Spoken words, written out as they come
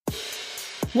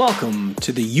Welcome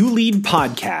to the You Lead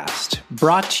podcast,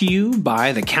 brought to you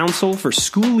by the Council for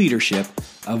School Leadership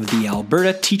of the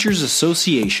Alberta Teachers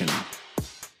Association.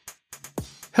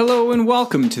 Hello and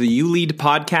welcome to the You Lead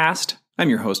podcast. I'm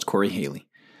your host, Corey Haley.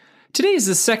 Today is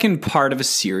the second part of a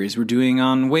series we're doing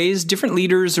on ways different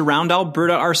leaders around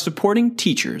Alberta are supporting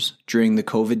teachers during the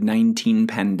COVID-19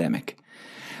 pandemic.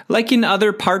 Like in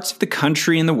other parts of the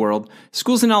country and the world,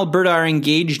 schools in Alberta are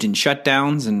engaged in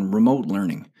shutdowns and remote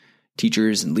learning.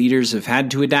 Teachers and leaders have had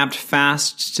to adapt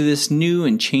fast to this new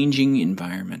and changing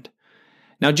environment.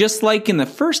 Now, just like in the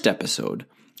first episode,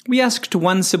 we asked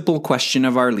one simple question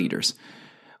of our leaders.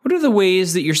 What are the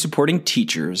ways that you're supporting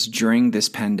teachers during this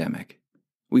pandemic?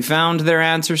 We found their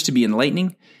answers to be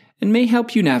enlightening and may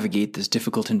help you navigate this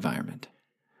difficult environment.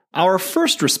 Our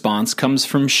first response comes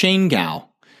from Shane Gow,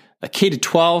 a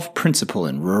K-12 principal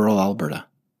in rural Alberta.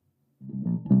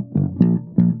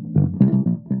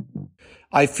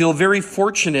 I feel very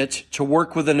fortunate to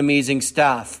work with an amazing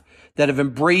staff that have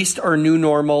embraced our new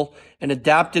normal and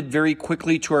adapted very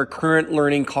quickly to our current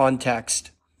learning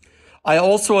context. I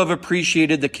also have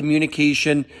appreciated the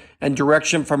communication and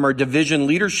direction from our division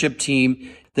leadership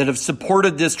team that have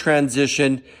supported this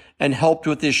transition and helped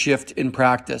with this shift in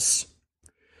practice.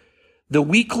 The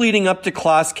week leading up to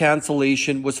class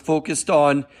cancellation was focused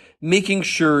on making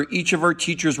sure each of our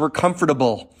teachers were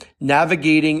comfortable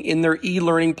navigating in their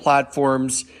e-learning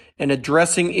platforms and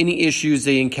addressing any issues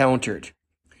they encountered.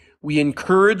 We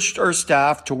encouraged our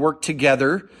staff to work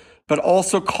together, but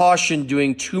also cautioned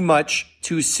doing too much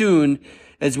too soon,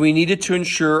 as we needed to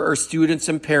ensure our students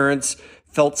and parents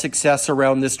felt success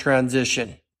around this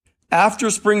transition.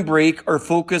 After spring break, our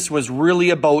focus was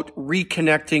really about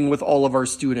reconnecting with all of our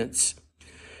students.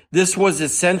 This was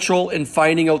essential in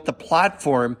finding out the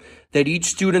platform that each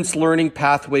student's learning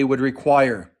pathway would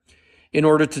require in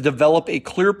order to develop a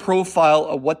clear profile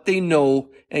of what they know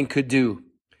and could do.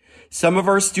 Some of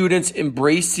our students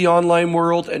embraced the online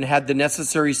world and had the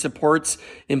necessary supports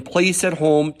in place at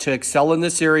home to excel in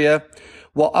this area,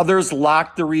 while others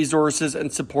lacked the resources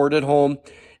and support at home,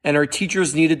 and our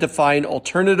teachers needed to find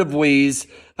alternative ways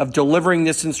of delivering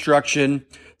this instruction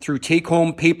through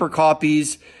take-home paper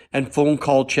copies and phone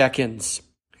call check-ins.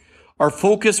 Our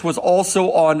focus was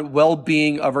also on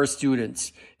well-being of our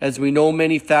students, as we know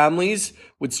many families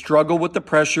would struggle with the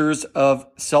pressures of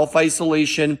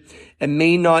self-isolation and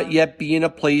may not yet be in a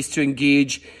place to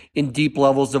engage in deep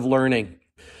levels of learning.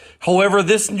 However,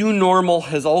 this new normal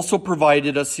has also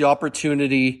provided us the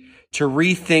opportunity to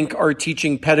rethink our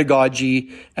teaching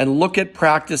pedagogy and look at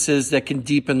practices that can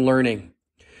deepen learning.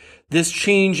 This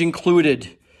change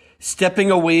included stepping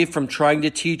away from trying to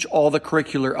teach all the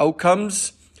curricular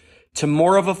outcomes to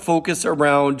more of a focus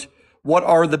around what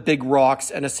are the big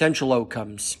rocks and essential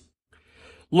outcomes.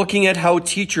 Looking at how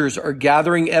teachers are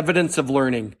gathering evidence of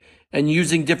learning and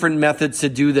using different methods to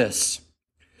do this.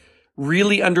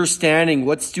 Really understanding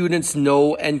what students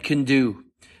know and can do.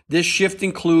 This shift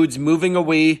includes moving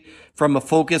away from a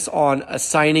focus on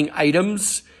assigning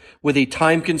items with a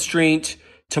time constraint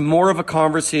to more of a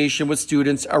conversation with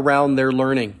students around their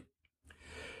learning.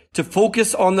 To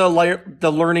focus on the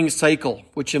learning cycle,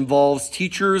 which involves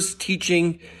teachers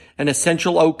teaching an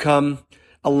essential outcome,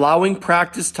 allowing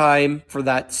practice time for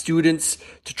that students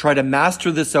to try to master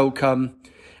this outcome,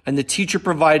 and the teacher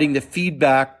providing the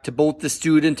feedback to both the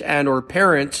student and or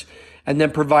parent, and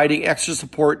then providing extra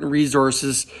support and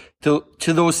resources to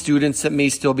those students that may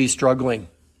still be struggling.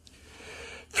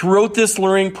 Throughout this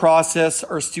learning process,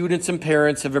 our students and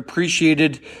parents have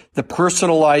appreciated the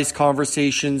personalized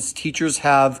conversations teachers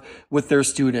have with their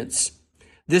students.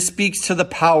 This speaks to the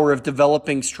power of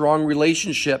developing strong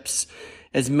relationships,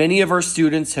 as many of our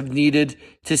students have needed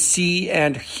to see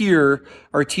and hear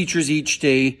our teachers each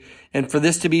day, and for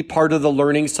this to be part of the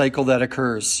learning cycle that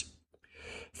occurs.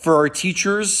 For our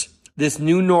teachers, this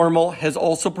new normal has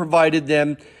also provided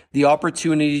them the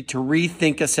opportunity to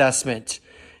rethink assessment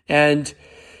and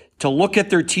to look at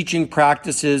their teaching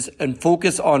practices and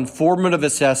focus on formative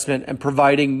assessment and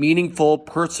providing meaningful,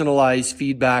 personalized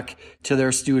feedback to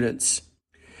their students.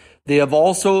 They have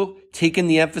also taken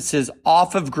the emphasis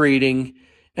off of grading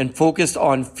and focused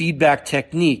on feedback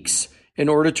techniques in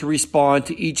order to respond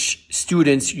to each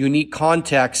student's unique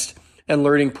context and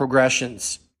learning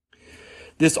progressions.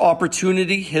 This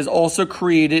opportunity has also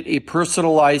created a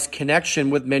personalized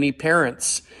connection with many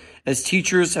parents, as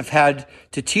teachers have had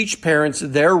to teach parents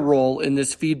their role in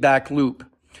this feedback loop.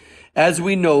 As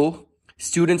we know,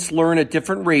 students learn at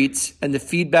different rates, and the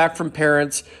feedback from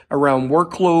parents around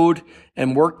workload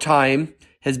and work time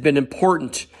has been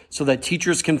important so that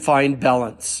teachers can find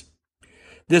balance.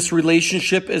 This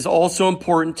relationship is also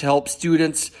important to help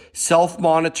students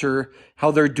self-monitor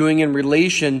how they're doing in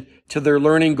relation to their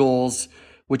learning goals,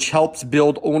 which helps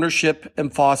build ownership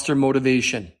and foster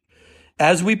motivation.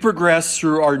 As we progress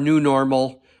through our new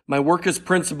normal, my work as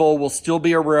principal will still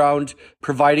be around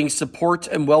providing support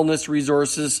and wellness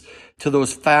resources to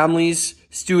those families,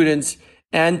 students,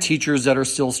 and teachers that are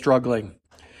still struggling.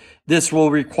 This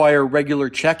will require regular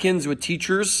check-ins with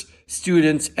teachers,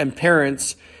 students, and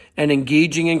parents, and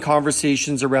engaging in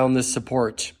conversations around this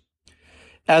support.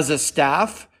 As a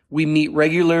staff, we meet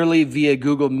regularly via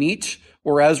Google Meet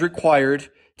or as required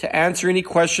to answer any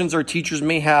questions our teachers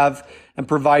may have and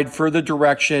provide further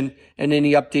direction and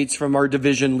any updates from our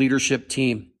division leadership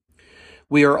team.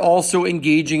 We are also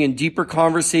engaging in deeper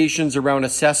conversations around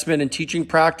assessment and teaching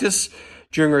practice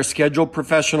during our scheduled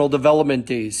professional development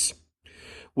days.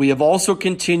 We have also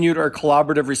continued our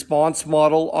collaborative response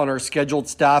model on our scheduled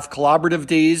staff collaborative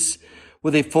days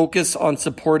with a focus on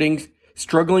supporting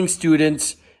struggling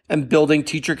students and building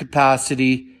teacher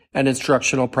capacity and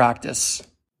instructional practice.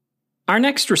 Our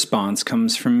next response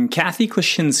comes from Kathy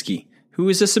Klashinsky, who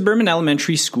is a suburban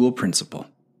elementary school principal.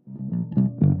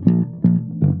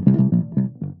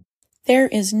 There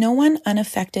is no one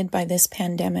unaffected by this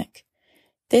pandemic.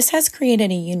 This has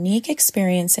created a unique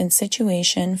experience and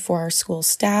situation for our school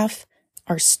staff,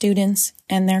 our students,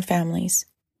 and their families.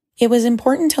 It was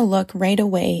important to look right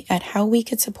away at how we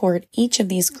could support each of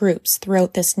these groups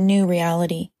throughout this new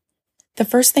reality. The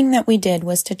first thing that we did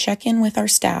was to check in with our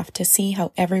staff to see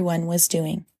how everyone was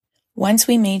doing. Once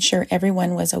we made sure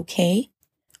everyone was okay,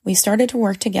 we started to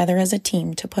work together as a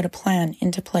team to put a plan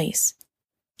into place.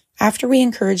 After we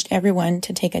encouraged everyone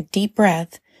to take a deep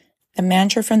breath, the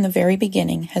mantra from the very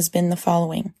beginning has been the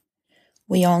following.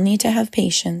 We all need to have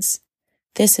patience.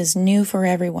 This is new for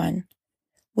everyone.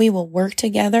 We will work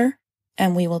together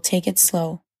and we will take it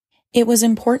slow. It was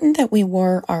important that we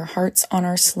wore our hearts on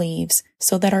our sleeves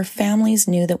so that our families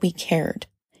knew that we cared.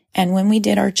 And when we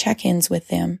did our check-ins with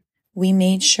them, we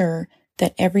made sure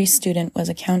that every student was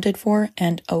accounted for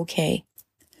and okay.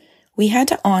 We had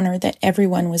to honor that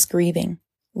everyone was grieving.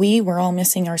 We were all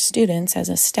missing our students as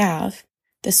a staff.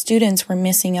 The students were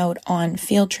missing out on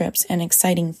field trips and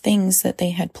exciting things that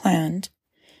they had planned.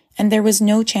 And there was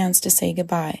no chance to say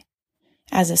goodbye.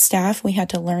 As a staff, we had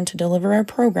to learn to deliver our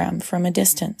program from a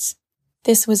distance.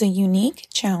 This was a unique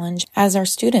challenge as our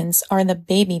students are the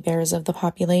baby bears of the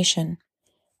population.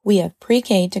 We have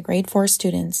pre-K to grade 4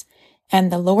 students,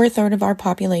 and the lower third of our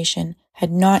population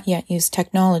had not yet used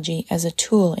technology as a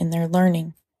tool in their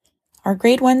learning. Our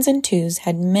grade 1s and 2s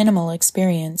had minimal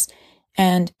experience,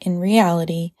 and in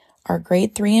reality, our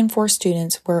grade 3 and 4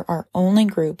 students were our only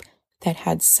group that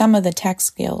had some of the tech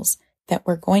skills that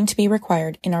were going to be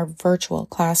required in our virtual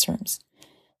classrooms.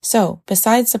 So,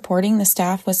 besides supporting the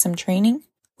staff with some training,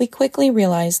 we quickly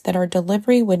realized that our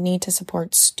delivery would need to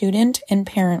support student and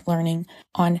parent learning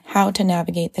on how to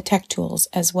navigate the tech tools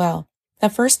as well. The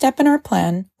first step in our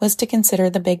plan was to consider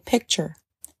the big picture.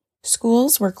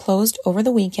 Schools were closed over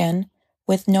the weekend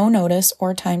with no notice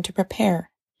or time to prepare.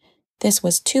 This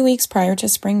was 2 weeks prior to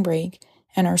spring break,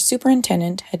 and our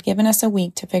superintendent had given us a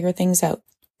week to figure things out.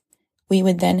 We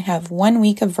would then have 1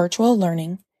 week of virtual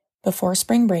learning before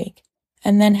spring break,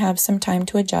 and then have some time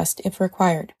to adjust if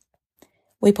required.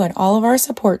 We put all of our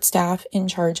support staff in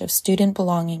charge of student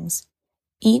belongings.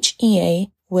 Each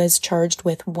EA was charged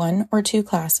with 1 or 2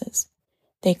 classes.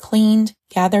 They cleaned,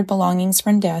 gathered belongings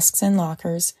from desks and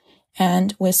lockers,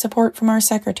 and, with support from our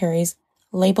secretaries,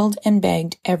 labeled and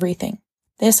bagged everything.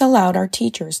 This allowed our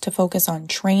teachers to focus on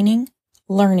training,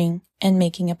 learning, and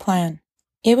making a plan.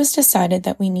 It was decided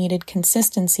that we needed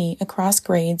consistency across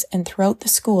grades and throughout the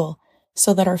school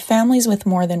so that our families with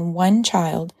more than 1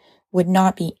 child would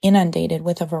not be inundated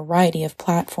with a variety of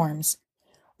platforms.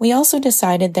 We also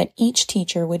decided that each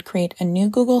teacher would create a new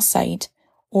Google site,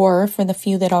 or for the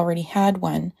few that already had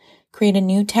one, create a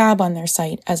new tab on their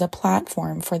site as a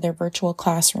platform for their virtual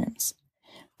classrooms.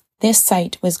 This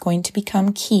site was going to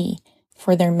become key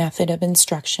for their method of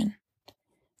instruction.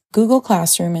 Google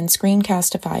Classroom and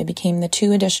Screencastify became the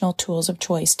 2 additional tools of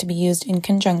choice to be used in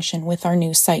conjunction with our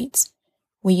new sites.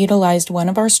 We utilized one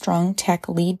of our strong tech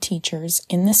lead teachers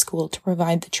in the school to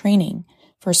provide the training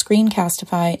for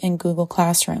Screencastify and Google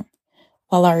Classroom,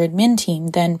 while our admin team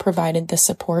then provided the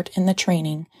support and the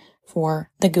training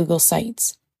for the Google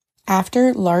sites.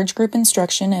 After large group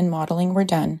instruction and modeling were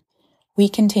done, we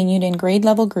continued in grade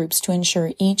level groups to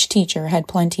ensure each teacher had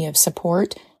plenty of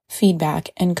support, feedback,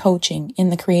 and coaching in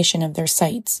the creation of their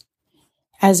sites.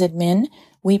 As admin,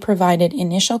 we provided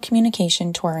initial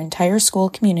communication to our entire school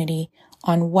community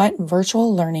on what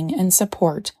virtual learning and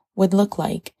support would look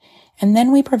like, And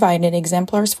then we provided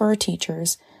exemplars for our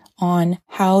teachers on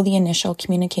how the initial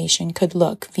communication could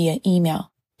look via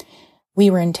email. We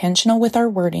were intentional with our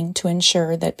wording to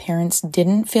ensure that parents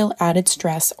didn't feel added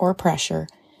stress or pressure,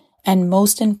 and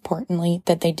most importantly,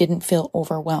 that they didn't feel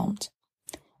overwhelmed.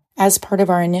 As part of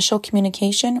our initial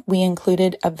communication, we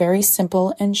included a very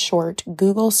simple and short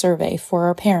Google survey for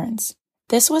our parents.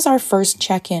 This was our first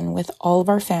check-in with all of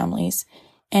our families,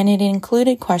 and it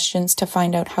included questions to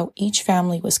find out how each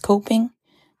family was coping.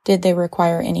 Did they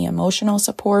require any emotional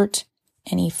support,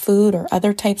 any food or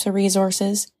other types of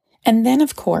resources? And then,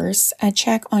 of course, a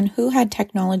check on who had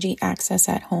technology access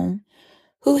at home,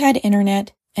 who had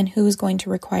internet, and who was going to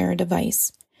require a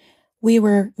device. We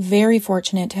were very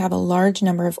fortunate to have a large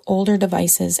number of older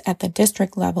devices at the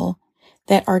district level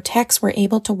that our techs were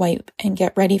able to wipe and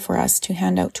get ready for us to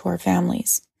hand out to our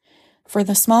families. For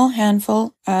the small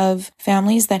handful of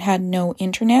families that had no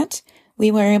internet,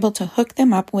 we were able to hook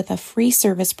them up with a free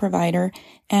service provider,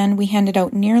 and we handed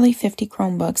out nearly 50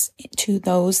 Chromebooks to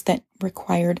those that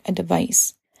required a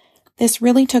device. This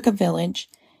really took a village,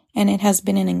 and it has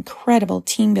been an incredible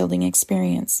team-building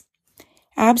experience.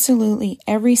 Absolutely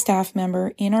every staff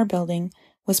member in our building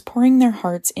was pouring their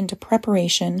hearts into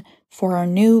preparation for our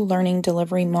new learning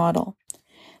delivery model.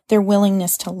 Their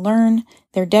willingness to learn,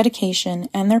 their dedication,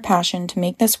 and their passion to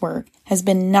make this work has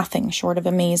been nothing short of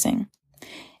amazing.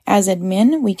 As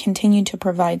admin, we continued to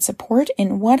provide support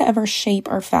in whatever shape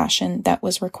or fashion that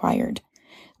was required.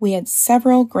 We had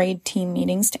several grade team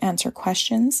meetings to answer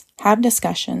questions, have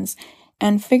discussions,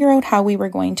 and figure out how we were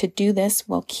going to do this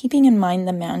while keeping in mind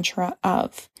the mantra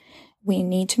of, we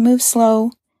need to move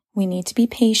slow, we need to be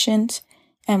patient,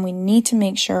 and we need to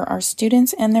make sure our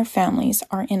students and their families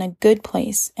are in a good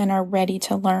place and are ready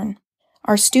to learn.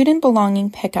 Our student belonging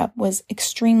pickup was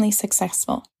extremely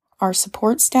successful. Our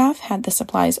support staff had the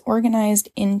supplies organized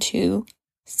into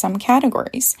some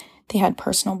categories. They had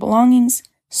personal belongings,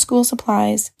 school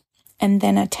supplies, and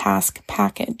then a task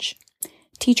package.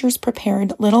 Teachers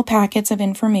prepared little packets of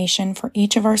information for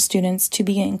each of our students to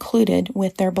be included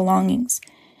with their belongings.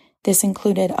 This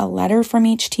included a letter from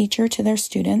each teacher to their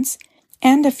students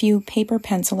and a few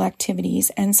paper-pencil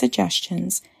activities and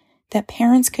suggestions that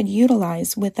parents could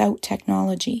utilize without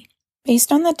technology.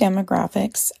 Based on the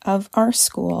demographics of our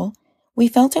school, we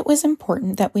felt it was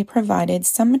important that we provided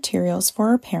some materials for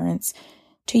our parents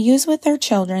to use with their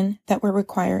children that would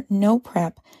require no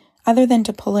prep other than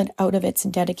to pull it out of its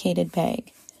dedicated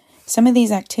bag. Some of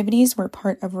these activities were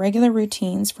part of regular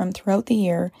routines from throughout the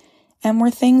year and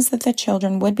were things that the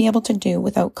children would be able to do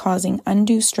without causing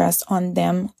undue stress on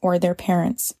them or their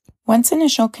parents. Once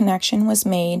initial connection was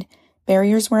made,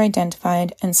 barriers were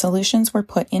identified and solutions were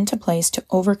put into place to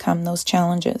overcome those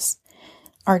challenges.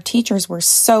 Our teachers were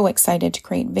so excited to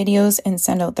create videos and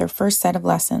send out their first set of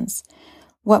lessons.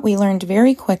 What we learned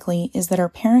very quickly is that our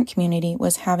parent community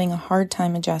was having a hard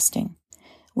time adjusting.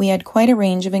 We had quite a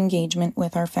range of engagement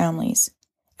with our families.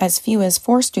 As few as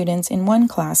 4 students in one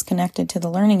class connected to the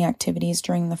learning activities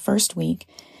during the first week,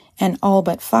 and all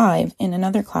but 5 in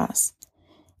another class.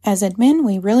 As admin,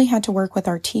 we really had to work with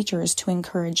our teachers to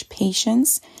encourage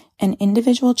patience and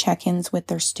individual check-ins with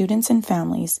their students and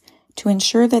families to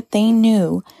ensure that they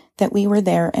knew that we were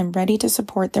there and ready to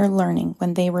support their learning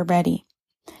when they were ready.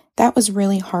 That was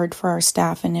really hard for our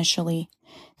staff initially.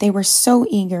 They were so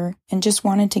eager and just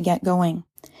wanted to get going.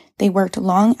 They worked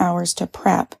long hours to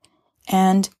prep,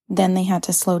 and then they had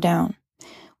to slow down.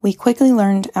 We quickly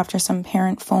learned after some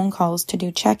parent phone calls to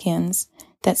do check-ins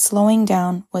that slowing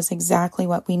down was exactly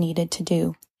what we needed to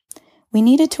do. We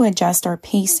needed to adjust our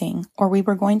pacing or we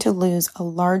were going to lose a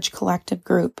large collective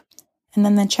group. And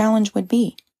then the challenge would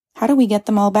be, how do we get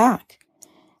them all back?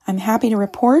 I'm happy to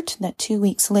report that 2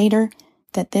 weeks later,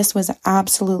 that this was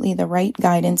absolutely the right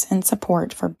guidance and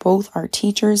support for both our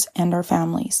teachers and our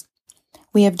families.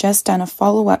 We have just done a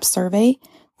follow-up survey,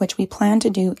 which we plan to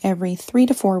do every 3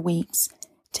 to 4 weeks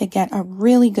to get a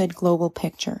really good global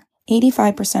picture.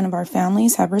 85% of our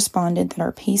families have responded that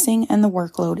our pacing and the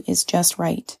workload is just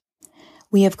right.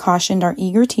 We have cautioned our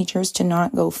eager teachers to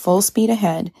not go full speed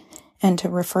ahead and to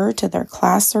refer to their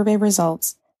class survey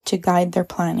results to guide their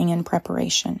planning and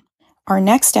preparation. Our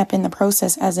next step in the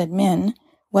process as admin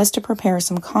was to prepare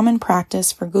some common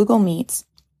practice for Google Meets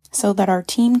so that our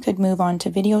team could move on to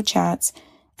video chats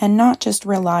and not just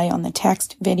rely on the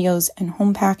text, videos, and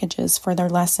home packages for their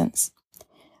lessons.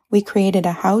 We created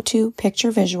a how-to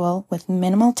picture visual with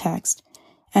minimal text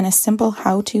and a simple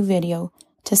how-to video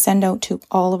to send out to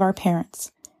all of our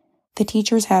parents. The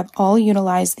teachers have all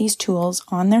utilized these tools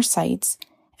on their sites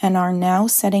and are now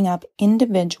setting up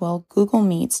individual Google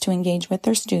Meets to engage with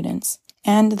their students,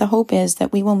 and the hope is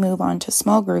that we will move on to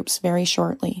small groups very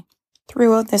shortly.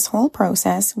 Throughout this whole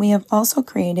process, we have also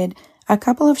created a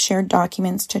couple of shared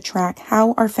documents to track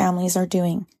how our families are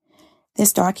doing.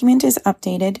 This document is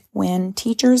updated when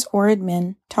teachers or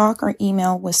admin talk or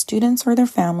email with students or their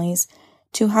families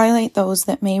to highlight those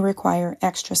that may require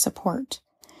extra support.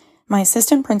 My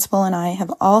assistant principal and I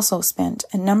have also spent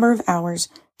a number of hours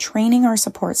training our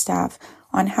support staff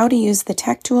on how to use the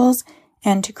tech tools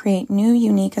and to create new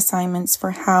unique assignments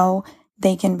for how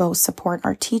they can both support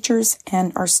our teachers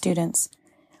and our students.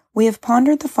 We have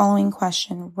pondered the following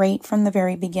question right from the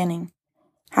very beginning.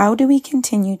 How do we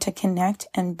continue to connect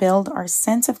and build our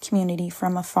sense of community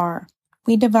from afar?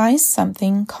 We devised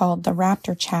something called the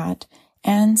Raptor Chat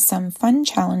and some fun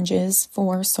challenges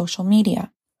for social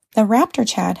media. The Raptor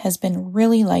Chat has been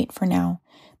really light for now,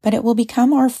 but it will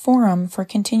become our forum for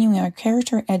continuing our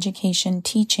character education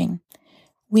teaching.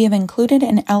 We have included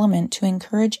an element to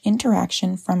encourage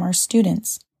interaction from our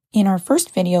students. In our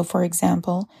first video, for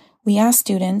example, we asked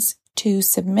students to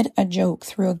submit a joke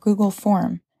through a Google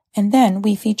form, and then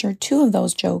we featured 2 of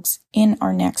those jokes in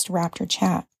our next Raptor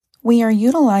Chat. We are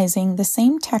utilizing the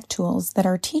same tech tools that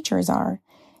our teachers are,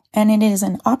 and it is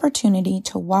an opportunity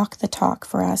to walk the talk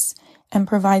for us and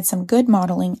provide some good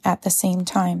modeling at the same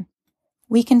time.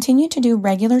 We continue to do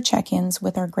regular check-ins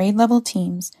with our grade level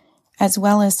teams, as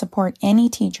well as support any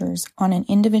teachers on an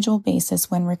individual basis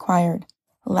when required.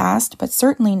 Last, but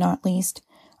certainly not least,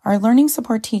 our learning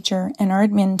support teacher and our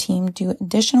admin team do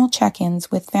additional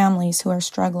check-ins with families who are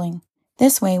struggling.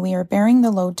 This way, we are bearing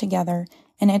the load together,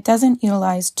 and it doesn't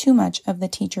utilize too much of the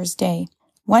teacher's day.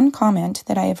 One comment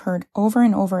that I have heard over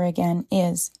and over again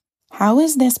is, "How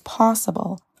is this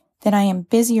possible that I am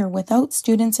busier without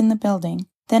students in the building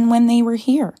than when they were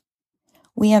here?"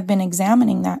 We have been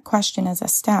examining that question as a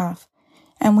staff,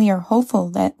 and we are hopeful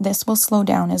that this will slow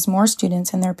down as more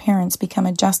students and their parents become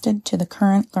adjusted to the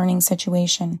current learning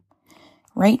situation.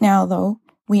 Right now, though,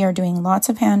 we are doing lots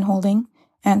of hand-holding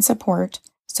and support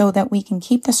so that we can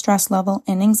keep the stress level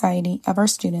and anxiety of our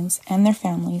students and their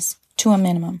families to a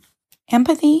minimum.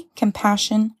 Empathy,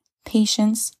 compassion,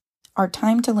 patience, our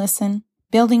time to listen,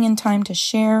 building in time to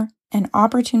share, and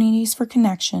opportunities for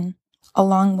connection,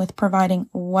 along with providing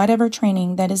whatever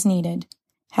training that is needed,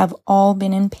 have all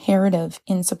been imperative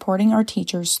in supporting our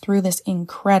teachers through this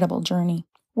incredible journey.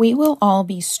 We will all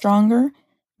be stronger,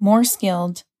 more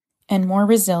skilled, and more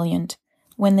resilient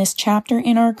when this chapter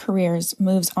in our careers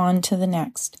moves on to the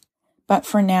next. But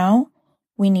for now,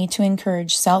 we need to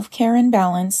encourage self-care and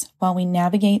balance while we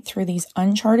navigate through these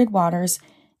uncharted waters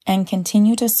and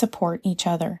continue to support each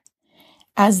other,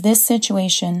 as this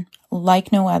situation,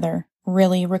 like no other,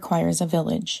 really requires a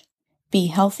village. Be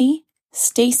healthy,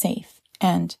 stay safe,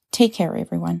 and take care,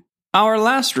 everyone. Our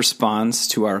last response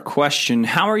to our question,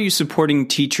 how are you supporting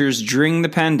teachers during the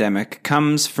pandemic,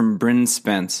 comes from Bryn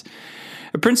Spence,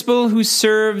 a principal who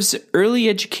serves early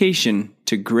education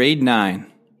to grade 9.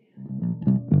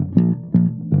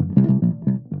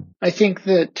 I think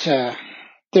that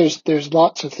there's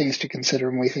lots of things to consider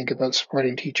when we think about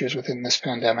supporting teachers within this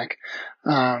pandemic.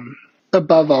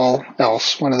 Above all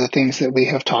else, one of the things that we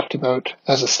have talked about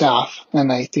as a staff, and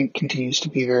I think continues to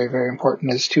be very, very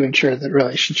important, is to ensure that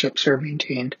relationships are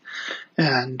maintained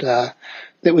and that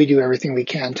we do everything we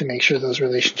can to make sure those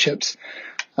relationships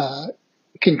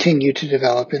continue to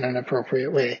develop in an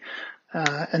appropriate way.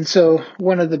 And so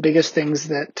one of the biggest things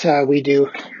that we do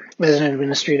as an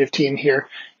administrative team here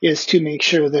is to make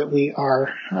sure that we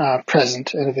are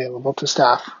present and available to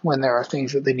staff when there are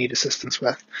things that they need assistance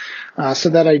with. So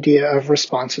that idea of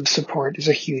responsive support is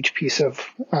a huge piece of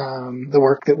the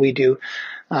work that we do,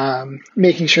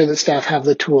 making sure that staff have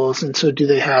the tools. And so do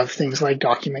they have things like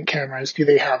document cameras? Do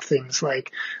they have things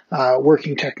like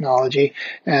working technology?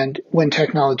 And when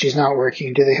technology is not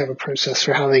working, do they have a process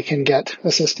for how they can get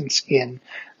assistance in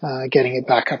getting it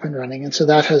back up and running? And so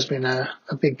that has been a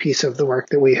big piece of the work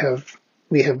that we have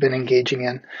been engaging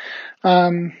in.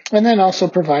 And then also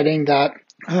providing that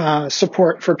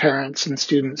support for parents and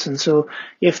students. And so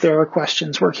if there are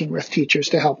questions, working with teachers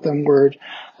to help them word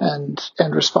and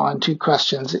respond to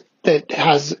questions that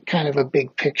has kind of a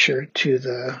big picture to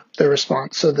the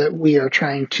response, so that we are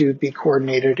trying to be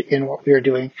coordinated in what we are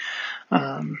doing.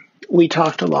 We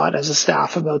talked a lot as a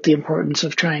staff about the importance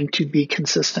of trying to be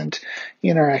consistent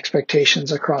in our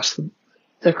expectations across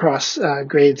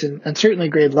grades and certainly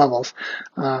grade levels,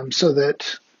 so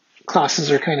that classes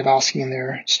are kind of asking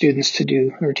their students to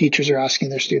do, or teachers are asking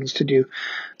their students to do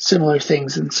similar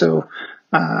things. And so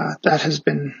that has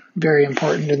been very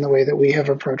important in the way that we have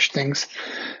approached things.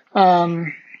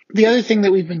 The other thing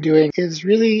that we've been doing is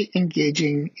really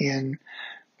engaging in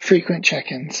frequent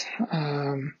check-ins.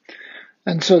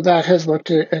 And so that has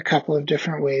looked at a couple of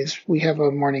different ways. We have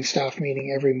a morning staff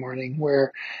meeting every morning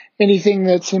where anything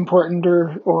that's important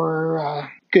or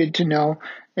good to know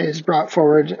is brought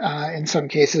forward. In some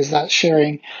cases, that's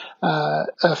sharing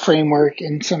a framework.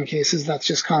 In some cases, that's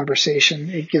just conversation.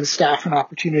 It gives staff an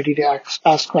opportunity to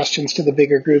ask questions to the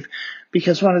bigger group,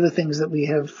 because one of the things that we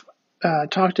have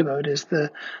talked about is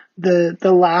the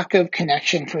lack of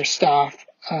connection for staff,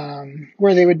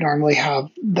 where they would normally have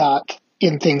that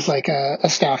in things like a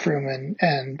staff room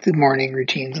and the morning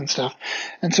routines and stuff.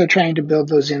 And so trying to build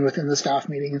those in within the staff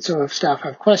meeting. And so if staff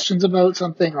have questions about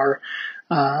something or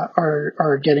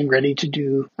are getting ready to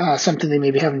do something they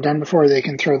maybe haven't done before, they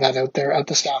can throw that out there at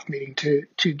the staff meeting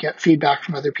to get feedback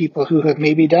from other people who have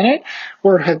maybe done it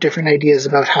or have different ideas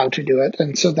about how to do it.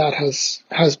 And so that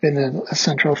has been a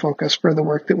central focus for the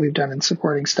work that we've done in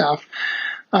supporting staff.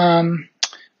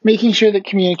 Making sure that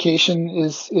communication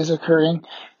is occurring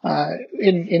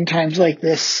in times like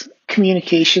this.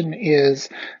 Communication is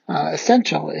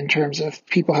essential in terms of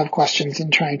people have questions,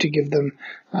 and trying to give them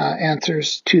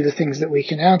answers to the things that we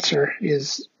can answer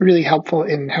is really helpful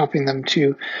in helping them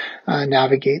to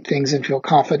navigate things and feel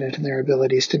confident in their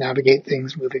abilities to navigate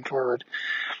things moving forward.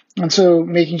 And so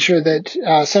making sure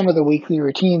that some of the weekly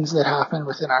routines that happen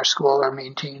within our school are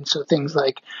maintained. So things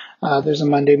like there's a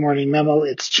Monday morning memo.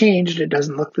 It's changed. It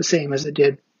doesn't look the same as it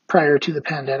did prior to the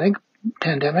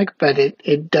pandemic, but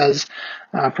it does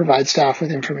provide staff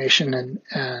with information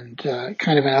and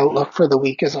kind of an outlook for the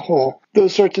week as a whole.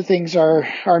 Those sorts of things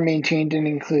are maintained and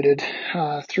included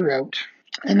throughout.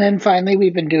 And then finally,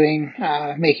 we've been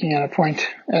making it a point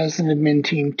as an admin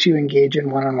team to engage in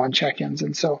one-on-one check-ins.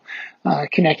 And so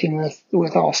connecting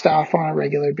with all staff on a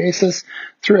regular basis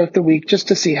throughout the week just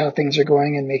to see how things are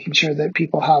going and making sure that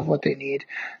people have what they need.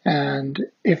 And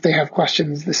if they have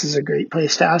questions, this is a great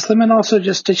place to ask them, and also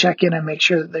just to check in and make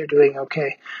sure that they're doing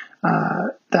okay.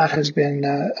 That has been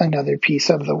another piece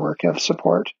of the work of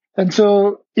support. And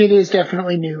so it is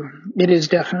definitely new. It is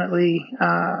definitely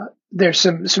there's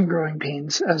some growing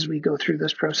pains as we go through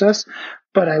this process,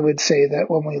 but I would say that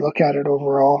when we look at it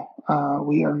overall,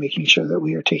 we are making sure that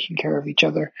we are taking care of each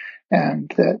other and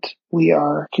that we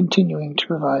are continuing to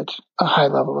provide a high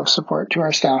level of support to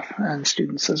our staff and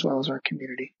students as well as our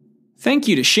community. Thank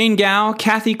you to Shane Gow,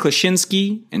 Kathy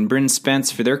Klashinsky, and Bryn Spence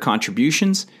for their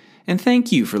contributions, and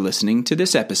thank you for listening to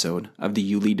this episode of the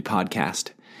You Lead podcast.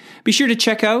 Be sure to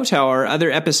check out our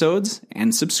other episodes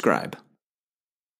and subscribe.